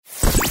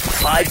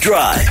5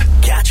 Drive.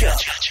 Catch up.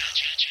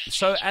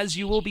 So as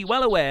you will be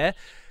well aware,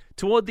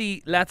 toward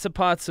the latter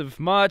parts of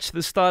March,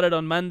 this started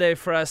on Monday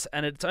for us,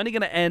 and it's only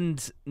going to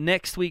end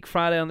next week,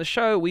 Friday on the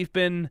show. We've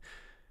been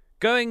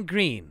going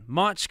green.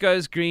 March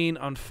goes green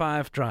on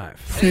 5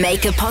 Drive.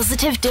 Make a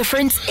positive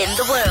difference in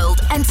the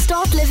world and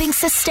start living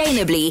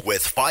sustainably.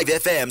 With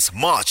 5FM's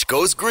March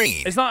Goes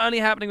Green. It's not only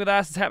happening with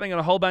us, it's happening on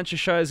a whole bunch of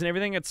shows, and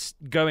everything that's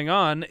going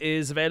on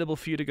is available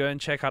for you to go and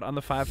check out on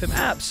the 5FM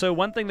app. So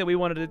one thing that we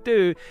wanted to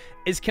do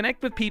is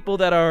connect with people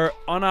that are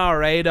on our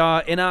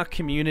radar, in our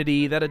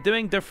community, that are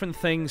doing different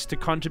things to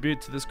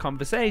contribute to this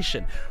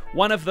conversation.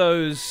 One of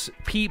those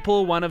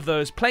people, one of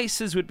those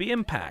places would be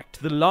Mpact,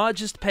 the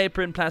largest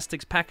paper and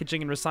plastics packaging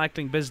and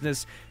recycling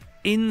business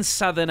in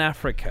Southern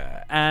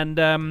Africa.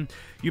 And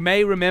you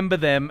may remember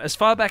them as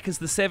far back as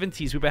the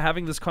 70s. We were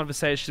having this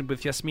conversation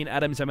with Yasmeen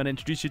Adams, I'm going to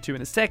introduce you to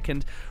in a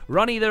second.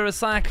 Ronnie the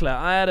Recycler.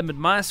 I had him at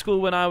my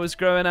school when I was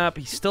growing up.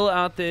 He's still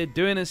out there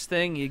doing his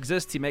thing. He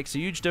exists. He makes a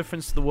huge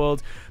difference to the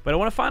world. But I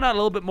want to find out a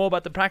little bit more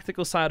about the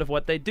practical side of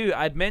what they do.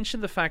 I'd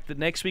mentioned the fact that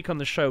next week on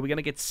the show, we're going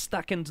to get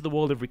stuck into the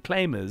world of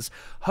reclaimers,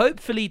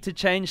 hopefully to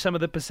change some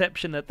of the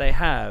perception that they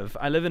have.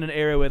 I live in an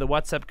area where the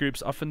WhatsApp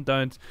groups often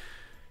don't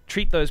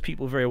treat those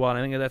people very well.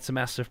 I think that's a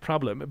massive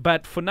problem.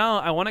 But for now,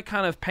 I want to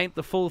kind of paint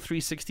the full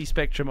 360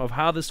 spectrum of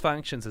how this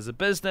functions as a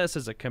business,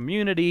 as a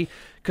community,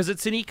 because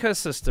it's an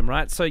ecosystem,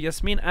 right? So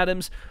Yasmeen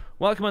Adams,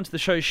 welcome onto the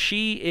show.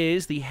 She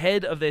is the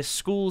head of their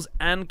schools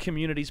and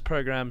communities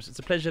programs. It's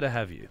a pleasure to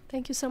have you.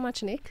 Thank you so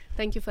much, Nick.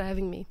 Thank you for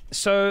having me.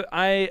 So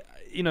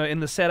in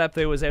the setup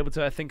there was able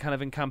to, I think, kind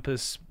of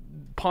encompass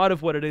part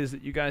of what it is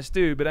that you guys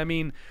do. But I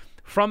mean,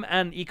 from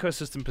an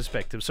ecosystem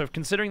perspective, so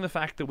considering the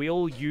fact that we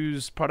all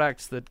use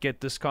products that get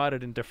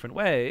discarded in different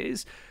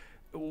ways,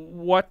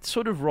 what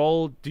sort of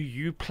role do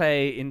you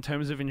play in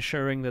terms of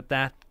ensuring that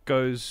that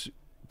goes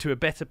to a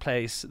better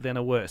place than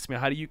a worse? I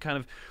mean, how do you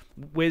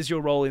where's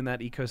your role in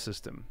that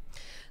ecosystem?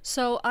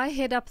 So I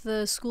head up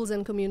the Schools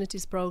and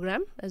Communities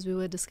program, as we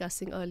were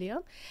discussing earlier.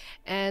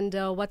 And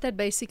what that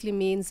basically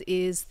means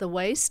is the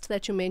waste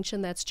that you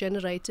mentioned that's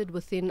generated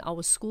within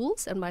our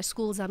schools. And by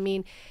schools, I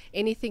mean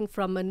anything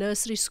from a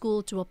nursery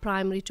school to a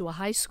primary to a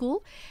high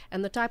school.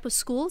 And the type of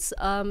schools,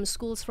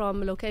 schools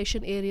from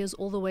location areas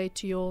all the way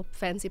to your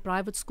fancy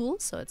private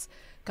schools. So it's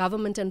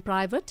government and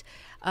private.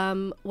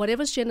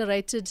 Whatever's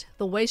generated,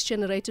 the waste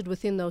generated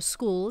within those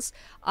schools,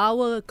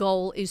 our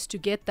goal is to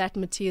get that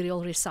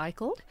material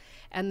recycled.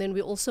 And then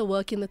we also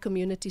work in the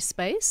community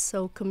space.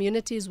 So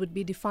communities would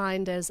be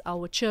defined as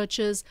our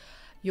churches,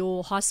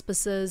 your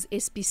hospices,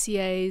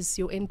 SPCAs,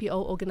 your NPO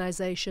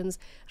organizations,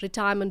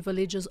 retirement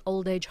villages,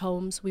 old age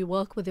homes. We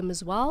work with them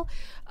as well.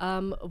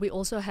 We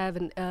also have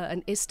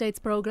an estates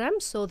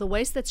program. So the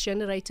waste that's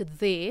generated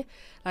there,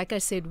 like I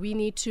said, we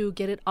need to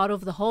get it out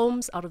of the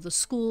homes, out of the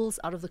schools,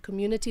 out of the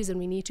communities, and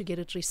we need to get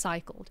it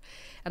recycled.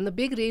 And the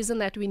big reason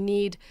that we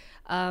need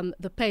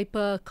the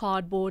paper,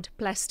 cardboard,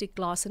 plastic,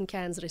 glass, and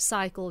cans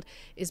recycled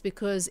is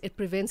because it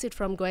prevents it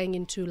from going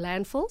into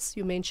landfills.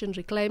 You mentioned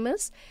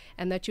reclaimers,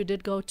 and that you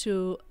did go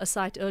to a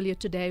site earlier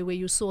today where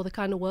you saw the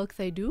kind of work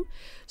they do.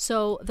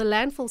 So the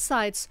landfill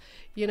sites,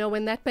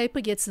 when that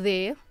paper gets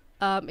there,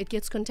 it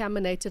gets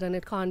contaminated and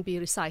it can't be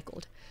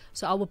recycled.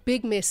 So our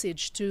big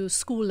message to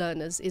school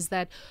learners is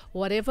that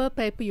whatever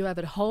paper you have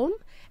at home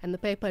and the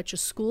paper at your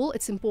school,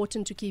 it's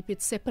important to keep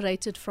it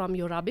separated from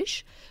your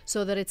rubbish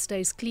so that it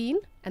stays clean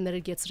and that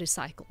it gets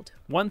recycled.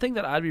 One thing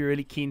that I'd be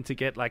really keen to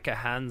get like a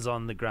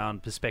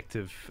hands-on-the-ground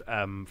perspective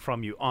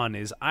from you on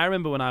is, I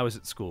remember when I was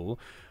at school,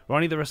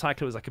 Ronnie the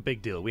Recycler was like a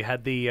big deal. We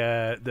had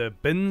the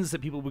bins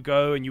that people would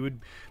go,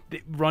 and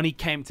Ronnie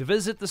came to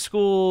visit the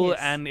school, yes,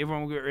 and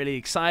everyone would get really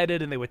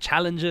excited, and there were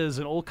challenges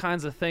and all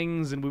kinds of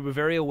things, and we were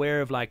very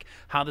aware of like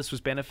how this was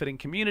benefiting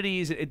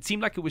communities. It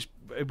seemed like it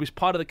was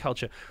part of the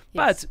culture.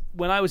 Yes. But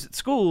when I was at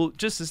school,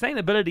 just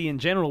sustainability in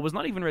general was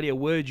not even really a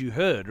word you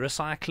heard.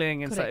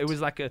 Recycling and so it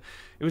was like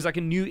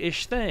a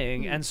new-ish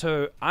thing. And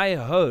so I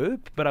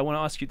hope, but I want to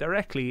ask you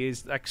directly,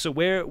 is like, so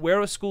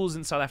where are schools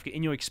in South Africa,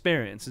 in your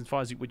experience, as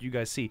far as what you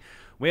guys see,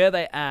 where are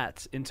they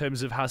at in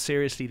terms of how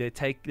seriously they're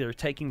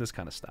taking this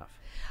kind of stuff?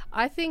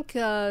 I think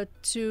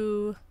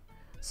to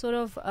sort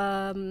of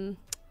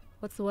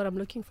what's the word I'm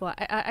looking for?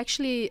 I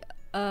actually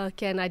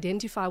can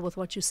identify with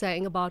what you're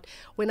saying about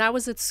when I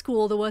was at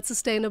school, the word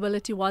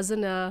sustainability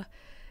wasn't a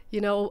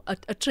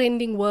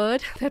trending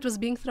word that was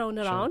being thrown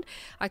around.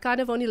 Sure. I kind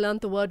of only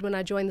learned the word when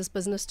I joined this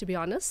business, to be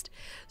honest.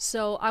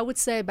 So I would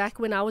say back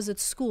when I was at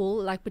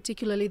school, like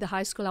particularly the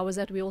high school I was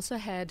at, we also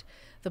had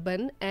the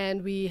bin,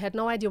 and we had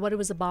no idea what it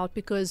was about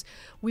because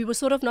we were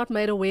sort of not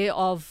made aware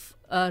of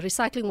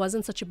recycling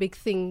wasn't such a big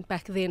thing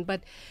back then.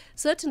 But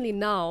certainly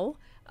now,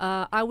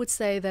 I would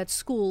say that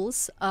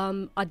schools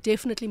are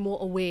definitely more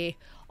aware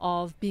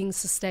of being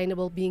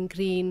sustainable, being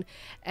green.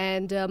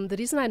 And the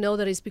reason I know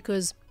that is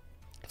because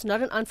It's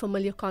not an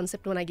unfamiliar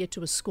concept when I get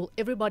to a school.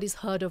 Everybody's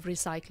heard of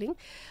recycling.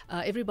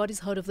 Everybody's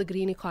heard of the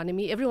green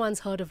economy.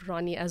 Everyone's heard of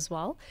Ronnie as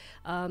well.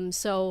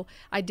 So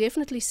I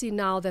definitely see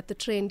now that the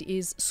trend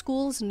is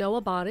schools know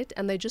about it,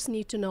 and they just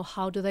need to know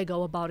how do they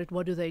go about it,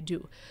 what do they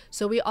do.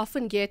 So we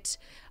often get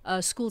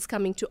schools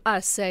coming to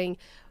us saying,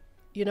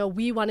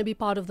 we want to be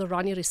part of the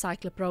Ronnie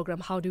Recycler program.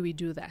 How do we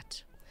do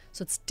that?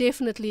 So it's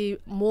definitely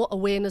more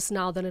awareness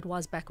now than it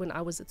was back when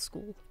I was at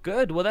school.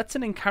 Good. Well, that's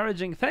an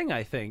encouraging thing,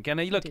 I think. And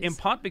look, in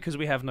part because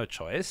we have no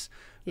choice,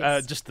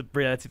 just the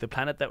reality of the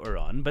planet that we're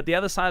on. But the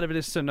other side of it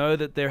is to know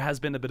that there has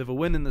been a bit of a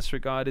win in this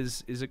regard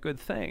is a good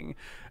thing.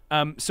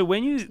 So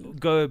when you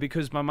go,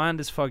 because my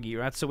mind is foggy,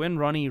 right? So when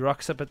Ronnie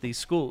rocks up at these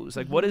schools,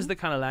 like what is the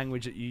kind of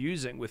language that you're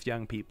using with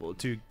young people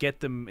to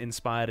get them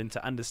inspired and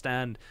to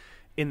understand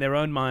in their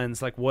own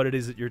minds, like what it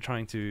is that you're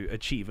trying to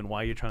achieve and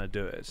why you're trying to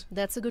do it?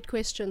 That's a good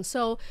question.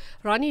 So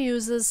Ronnie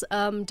uses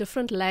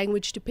different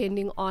language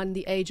depending on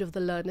the age of the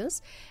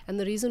learners. And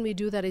the reason we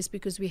do that is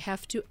because we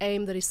have to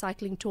aim the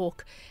recycling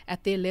talk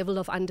at their level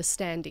of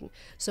understanding.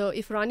 So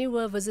if Ronnie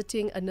were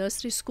visiting a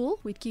nursery school,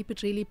 we'd keep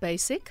it really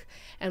basic.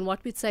 And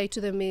what we'd say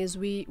to them is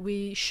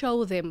we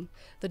show them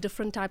the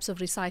different types of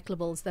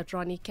recyclables that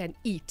Ronnie can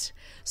eat.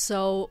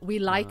 So we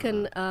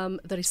liken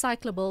the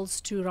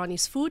recyclables to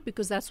Ronnie's food,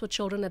 because that's what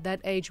children at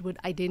that age would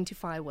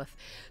identify with.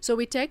 So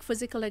we take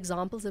physical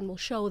examples and we'll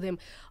show them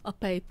a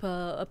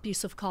paper, a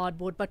piece of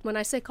cardboard. But when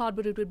I say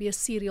cardboard, it would be a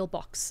cereal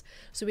box.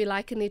 So we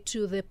liken it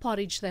to the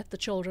porridge that the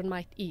children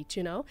might eat,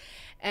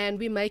 and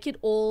we make it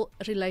all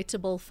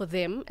relatable for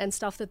them and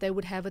stuff that they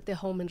would have at their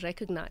home and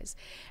recognize.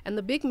 And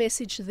the big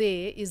message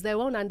there is they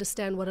won't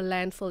understand what a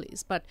landfill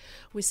is, but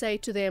we say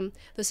to them,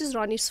 this is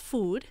Ronnie's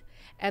food.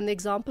 And the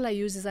example I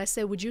use is I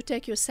say, would you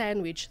take your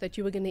sandwich that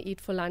you were going to eat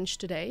for lunch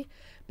today?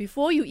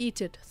 Before you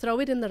eat it, throw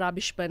it in the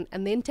rubbish bin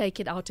and then take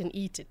it out and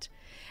eat it.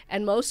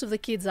 And most of the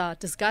kids are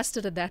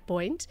disgusted at that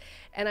point.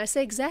 And I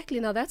say,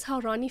 exactly, now that's how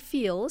Ronnie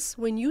feels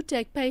when you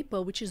take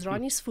paper, which is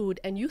Ronnie's food,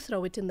 and you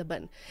throw it in the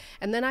bin.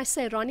 And then I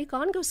say, Ronnie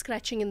can't go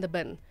scratching in the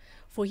bin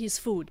for his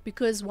food.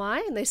 Because why?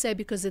 And they say,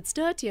 because it's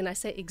dirty. And I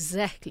say,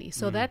 exactly.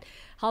 So that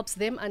helps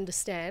them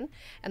understand.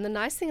 And the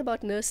nice thing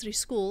about nursery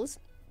schools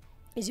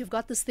is you've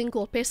got this thing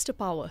called pester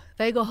power.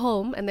 They go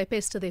home and they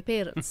pester their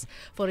parents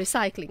for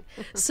recycling.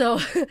 So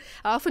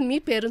I often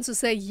meet parents who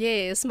say,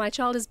 yes, my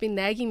child has been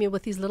nagging me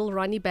with his little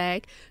Ronnie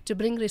bag to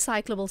bring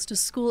recyclables to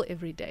school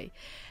every day.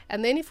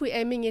 And then if we're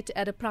aiming it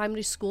at a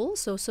primary school,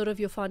 so sort of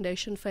your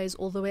foundation phase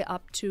all the way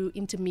up to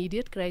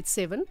intermediate, grade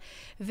 7,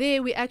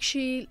 there we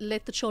actually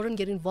let the children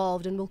get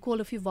involved, and we'll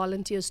call a few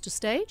volunteers to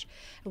stage,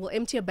 and we'll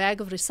empty a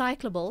bag of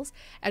recyclables,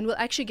 and we'll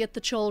actually get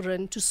the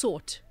children to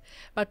sort.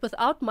 But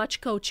without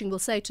much coaching, we'll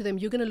say to them,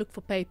 you're going to look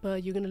for paper,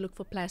 you're going to look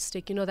for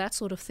plastic, that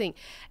sort of thing.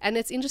 And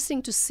it's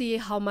interesting to see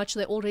how much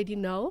they already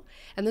know.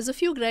 And there's a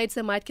few grades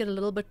they might get a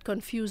little bit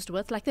confused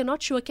with, like they're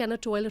not sure, can a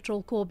toilet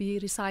roll core be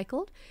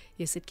recycled?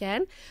 Yes, it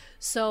can.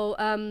 So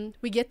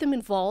we get them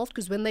involved,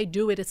 because when they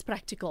do it, it's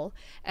practical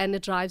and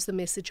it drives the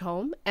message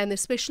home. And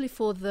especially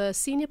for the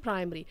senior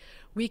primary,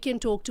 we can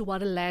talk to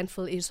what a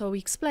landfill is. So we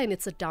explain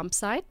it's a dump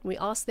site. We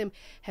ask them,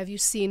 have you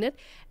seen it?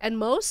 And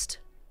most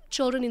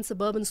children in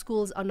suburban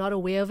schools are not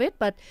aware of it,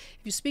 but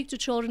if you speak to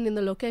children in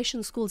the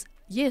location schools,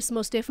 yes,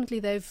 most definitely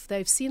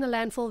they've seen a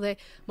landfill. They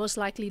most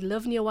likely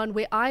live near one.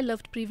 Where I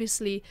lived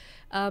previously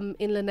in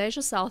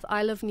Lenasia South,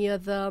 I live near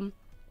the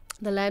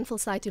landfill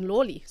site in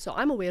Lawley, so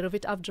I'm aware of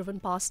it. I've driven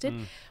past it.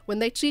 When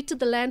they treated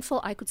the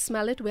landfill, I could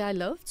smell it where I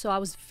lived, so I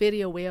was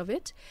very aware of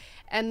it.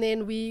 And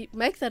then we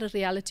make that a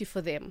reality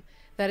for them,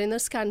 that in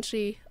this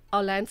country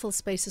our landfill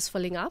space is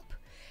filling up,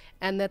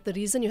 and that the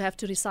reason you have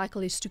to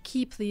recycle is to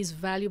keep these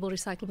valuable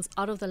recyclables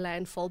out of the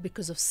landfill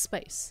because of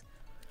space.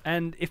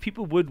 And if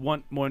people would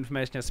want more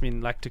information,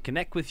 Yasmeen, like to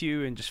connect with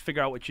you and just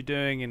figure out what you're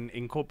doing and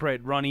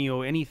incorporate Ronnie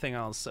or anything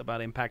else about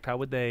Mpact, how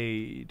would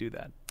they do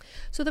that?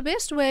 So the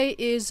best way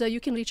is you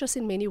can reach us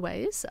in many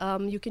ways.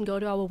 You can go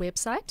to our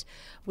website,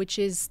 which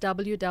is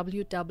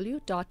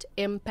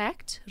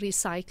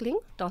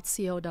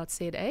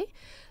www.impactrecycling.co.za.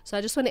 So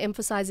I just want to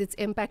emphasize it's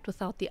Mpact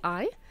without the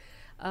I.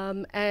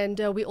 And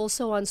we're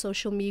also on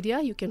social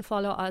media. You can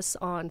follow us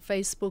on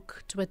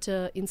Facebook,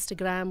 Twitter,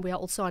 Instagram. We are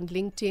also on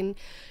LinkedIn.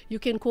 You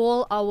can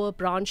call our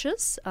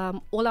branches.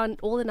 All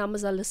the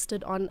numbers are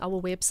listed on our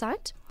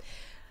website.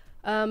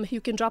 You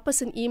can drop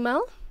us an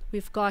email.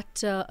 We've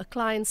got a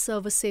client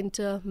service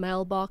center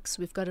mailbox.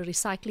 We've got a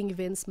recycling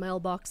events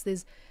mailbox.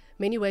 There's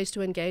many ways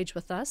to engage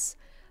with us.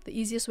 The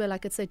easiest way,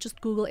 like I said, just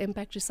Google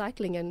Mpact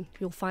Recycling and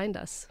you'll find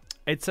us.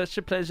 It's such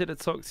a pleasure to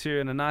talk to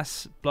you, and a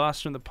nice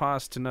blast from the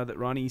past to know that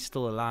Ronnie's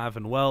still alive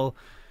and well,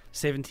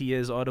 70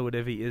 years old or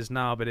whatever he is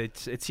now, but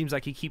it seems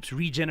like he keeps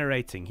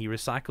regenerating. He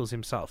recycles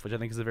himself, which I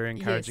think is a very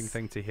encouraging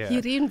thing to hear.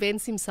 He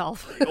reinvents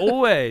himself.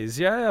 Always.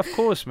 Yeah, of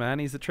course, man.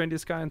 He's the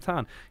trendiest guy in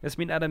town.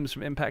 Yasmeen Adams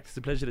from Mpact. It's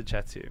a pleasure to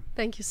chat to you.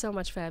 Thank you so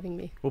much for having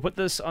me. We'll put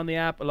this on the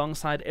app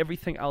alongside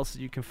everything else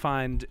that you can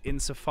find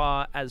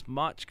insofar as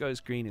March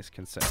Goes Green is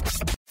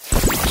concerned.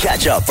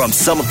 Catch up from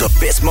some of the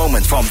best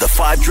moments from the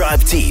 5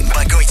 Drive team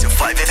by going to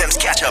 5FM's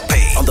catch-up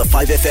page on the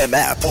 5FM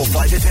app or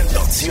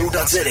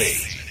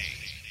 5FM.co.za.